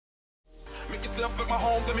yourself at my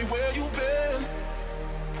home, tell me where you been.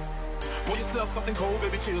 Pour yourself something cold,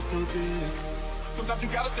 baby, cheers to this. Sometimes you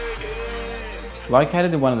gotta stay in.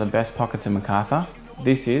 Located in one of the best pockets in Macarthur,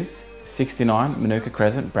 this is 69 Manooka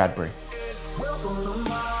Crescent, Bradbury.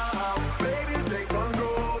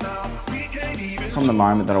 From the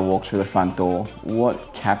moment that I walked through the front door,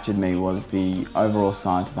 what captured me was the overall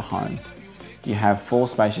size of the home. You have 4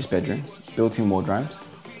 spacious bedrooms, built-in wardrobes,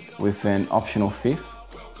 with an optional 5th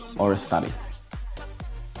or a study.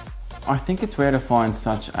 I think it's rare to find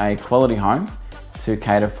such a quality home to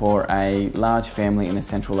cater for a large family in a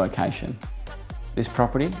central location. This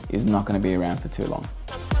property is not going to be around for too long.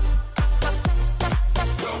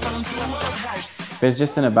 There's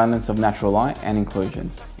just an abundance of natural light and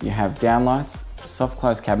inclusions. You have downlights, soft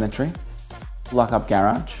close cabinetry, lock-up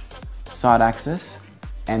garage, side access,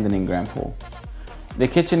 and an in-ground pool. The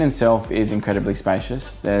kitchen itself is incredibly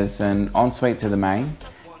spacious. There's an ensuite to the main.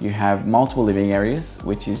 You have multiple living areas,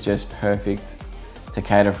 which is just perfect to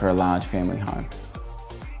cater for a large family home.